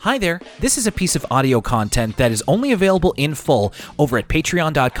Hi there, this is a piece of audio content that is only available in full over at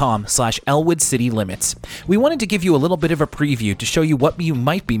patreon.com/ElwoodCityLimits. We wanted to give you a little bit of a preview to show you what you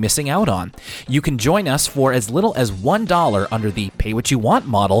might be missing out on. You can join us for as little as $1 under the Pay What You Want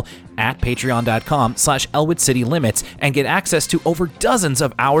model at patreon.com/ElwoodCityLimits and get access to over dozens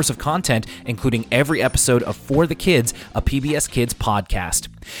of hours of content, including every episode of For the Kids, a PBS Kids podcast.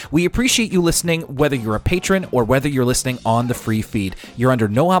 We appreciate you listening, whether you're a patron or whether you're listening on the free feed. You're under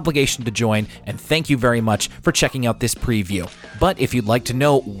no obligation to join, and thank you very much for checking out this preview. But if you'd like to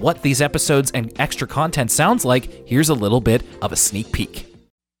know what these episodes and extra content sounds like, here's a little bit of a sneak peek.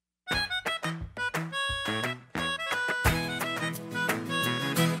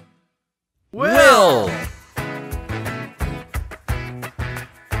 Will!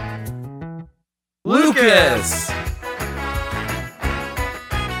 Lucas!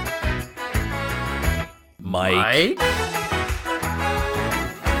 Mike?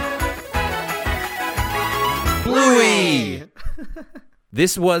 Bluey!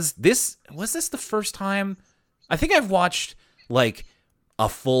 Was this the first time? I think I've watched like a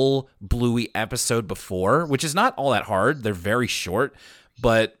full Bluey episode before, which is not all that hard. They're very short,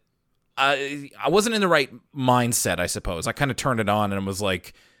 but I wasn't in the right mindset, I suppose. I kind of turned it on and it was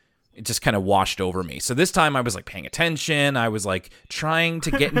like, it just kind of washed over me. So this time I was like paying attention. I was like trying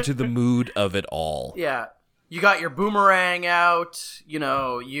to get into the mood of it all. Yeah. You got your boomerang out, you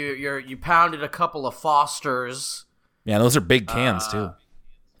know, you pounded a couple of Fosters. Yeah, those are big cans too.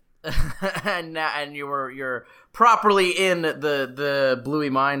 and you're properly in the Bluey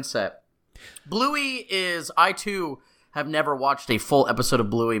mindset. Bluey is, I too have never watched a full episode of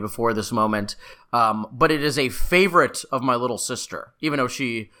Bluey before this moment, but it is a favorite of my little sister, even though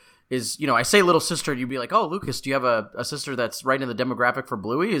she is, you know, I say little sister, you'd be like, oh, Lucas, do you have a sister that's right in the demographic for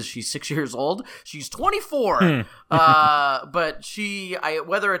Bluey? Is she 6 years old? She's 24. But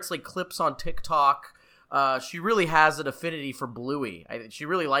whether it's like clips on TikTok, she really has an affinity for Bluey. She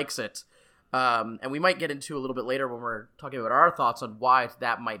really likes it. And we might get into a little bit later when we're talking about our thoughts on why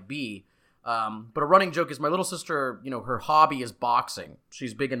that might be. But a running joke is my little sister, you know, her hobby is boxing.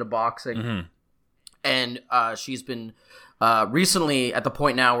 She's big into boxing. Mm-hmm. And she's been recently at the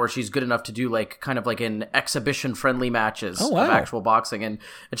point now where she's good enough to do like kind of like an exhibition friendly matches of actual boxing. And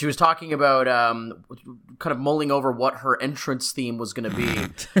she was talking about kind of mulling over what her entrance theme was going to be.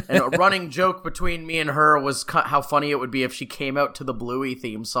 And a running joke between me and her was how funny it would be if she came out to the Bluey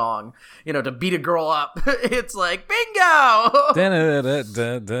theme song, you know, to beat a girl up. It's like, bingo!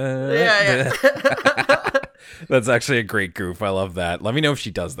 Yeah. That's actually a great goof. I love that. Let me know if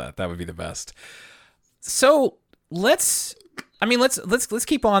she does that. That would be the best. So let's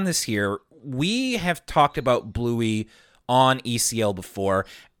keep on this here. We have talked about Bluey on ECL before,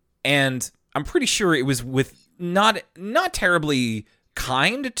 and I'm pretty sure it was with not terribly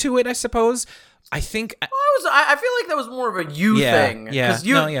kind to it, I suppose. I think I feel like that was more of a you thing. Yeah.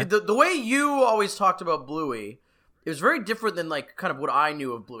 Because the way you always talked about Bluey, it was very different than like kind of what I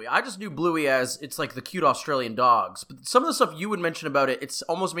knew of Bluey. I just knew Bluey as it's like the cute Australian dogs. But some of the stuff you would mention about it, it's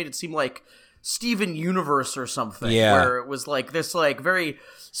almost made it seem like Steven Universe or something, where it was like this like very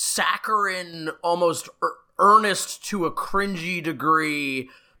saccharine, almost earnest to a cringy degree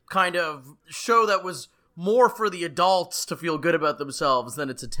kind of show that was more for the adults to feel good about themselves than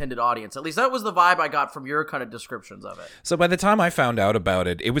its intended audience. At least that was the vibe I got from your kind of descriptions of it. So by the time I found out about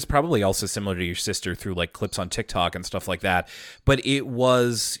it, it was probably also similar to your sister through like clips on TikTok and stuff like that. But it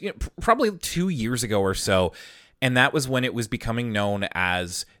was probably 2 years ago or so. And that was when it was becoming known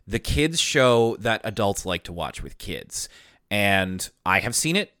as the kids show that adults like to watch with kids. And I have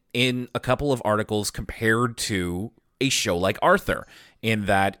seen it in a couple of articles compared to a show like Arthur, in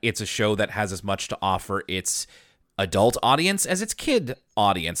that it's a show that has as much to offer its adult audience as its kid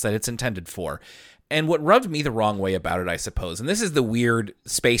audience that it's intended for. And what rubbed me the wrong way about it, I suppose, and this is the weird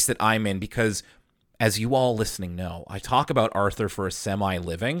space that I'm in, because as you all listening know, I talk about Arthur for a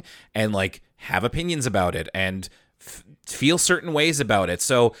semi-living and like have opinions about it and feel certain ways about it.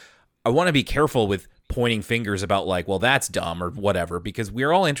 So I want to be careful with pointing fingers about like, well, that's dumb or whatever, because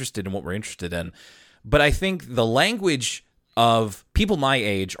we're all interested in what we're interested in. But I think the language of people my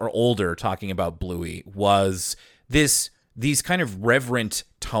age or older talking about Bluey was these kind of reverent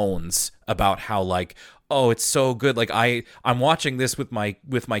tones about how like, oh, it's so good. Like I'm watching this with my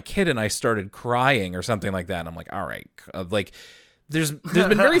kid and I started crying or something like that. And I'm like, all right, like there's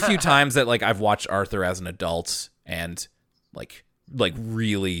been very few times that like I've watched Arthur as an adult and like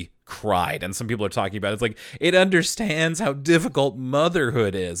really cried. And some people are talking about it's like it understands how difficult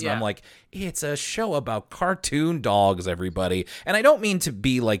motherhood is. And I'm like, it's a show about cartoon dogs, everybody. And I don't mean to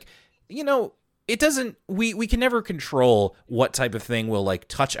be like, you know, it doesn't, we can never control what type of thing will like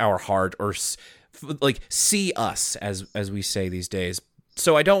touch our heart or like see us, as we say these days.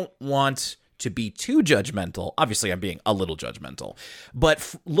 So I don't want to be too judgmental. Obviously, I'm being a little judgmental,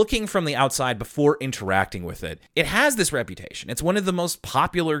 but looking from the outside before interacting with it, it has this reputation. It's one of the most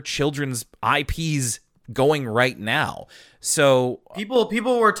popular children's IPs going right now. So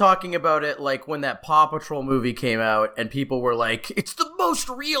people were talking about it like when that Paw Patrol movie came out, and people were like, it's the most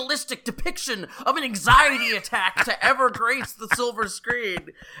realistic depiction of an anxiety attack to ever grace the silver screen.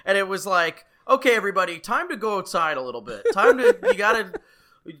 And it was like, okay, everybody, time to go outside a little bit. You gotta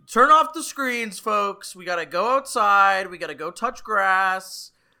turn off the screens, folks. We gotta go outside. We gotta go touch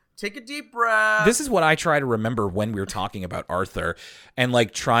grass. Take a deep breath. This is what I try to remember when we were talking about Arthur, and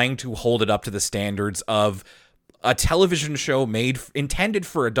like trying to hold it up to the standards of a television show intended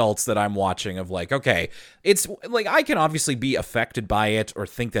for adults that I'm watching, of like, okay, it's like, I can obviously be affected by it or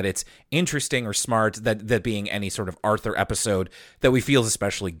think that it's interesting or smart, that being any sort of Arthur episode that we feel is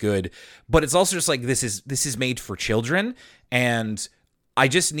especially good, but it's also just like, this is made for children, and I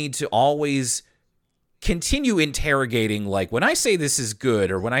just need to always continue interrogating, like, when I say this is good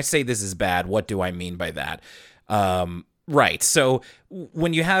or when I say this is bad, what do I mean by that? Right. So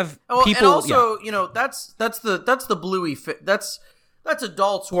when you have people, and also, you know, that's the Bluey. That's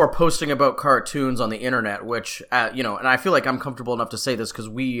adults who are posting about cartoons on the internet, which, you know, and I feel like I'm comfortable enough to say this because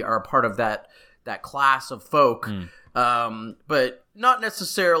we are a part of that class of folk, but not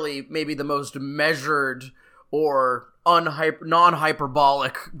necessarily maybe the most measured or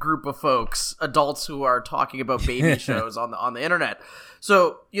non-hyperbolic group of folks, adults who are talking about baby shows on the internet.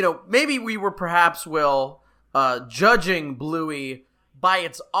 So, you know, maybe we were perhaps, Will, judging Bluey by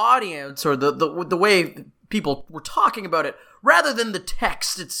its audience, or the way people were talking about it, rather than the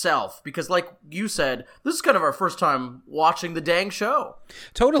text itself. Because like you said, this is kind of our first time watching the dang show.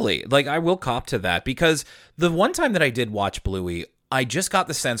 Totally. Like, I will cop to that, because the one time that I did watch Bluey, I just got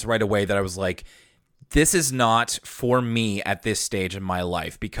the sense right away that I was like, this is not for me at this stage in my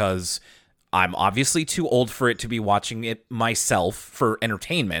life, because I'm obviously too old for it to be watching it myself for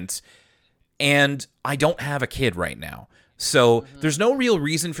entertainment, and I don't have a kid right now. So there's no real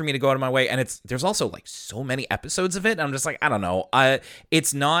reason for me to go out of my way, and there's also like so many episodes of it, and I'm just like, I don't know.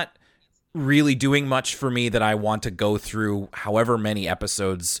 It's not really doing much for me that I want to go through however many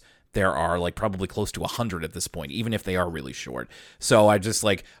episodes there are, like probably close to 100 at this point, even if they are really short. So I just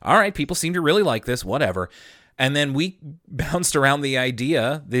like, all right, people seem to really like this, whatever. And then we bounced around the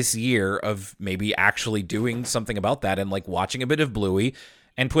idea this year of maybe actually doing something about that, and like watching a bit of Bluey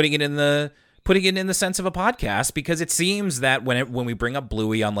and putting it in the sense of a podcast, because it seems that when we bring up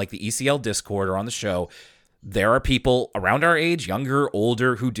Bluey on like the ECL Discord or on the show, there are people around our age, younger,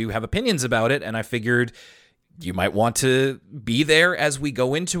 older, who do have opinions about it. And I figured you might want to be there as we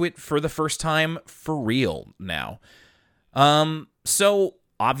go into it for the first time for real now. So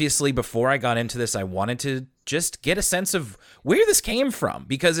obviously before I got into this, I wanted to just get a sense of where this came from,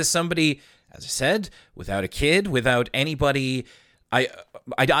 because as somebody, as I said, without a kid, without anybody, I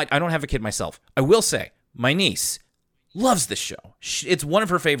don't have a kid myself. I will say my niece loves this show. It's one of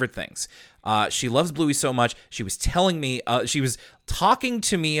her favorite things. She loves Bluey so much. She was telling me, she was talking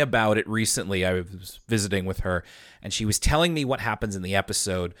to me about it recently. I was visiting with her, and she was telling me what happens in the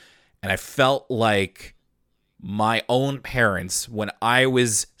episode, and I felt like my own parents when I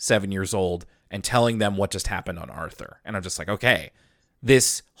was 7 years old and telling them what just happened on Arthur. And I'm just like, okay,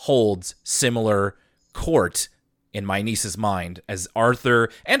 this holds similar court in my niece's mind as Arthur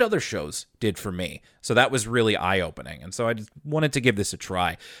and other shows did for me. So that was really eye-opening. And so I just wanted to give this a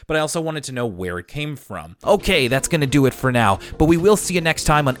try. But I also wanted to know where it came from. Okay, that's going to do it for now. But we will see you next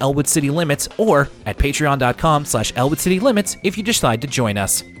time on Elwood City Limits, or at patreon.com/ElwoodCityLimits if you decide to join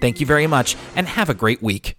us. Thank you very much, and have a great week.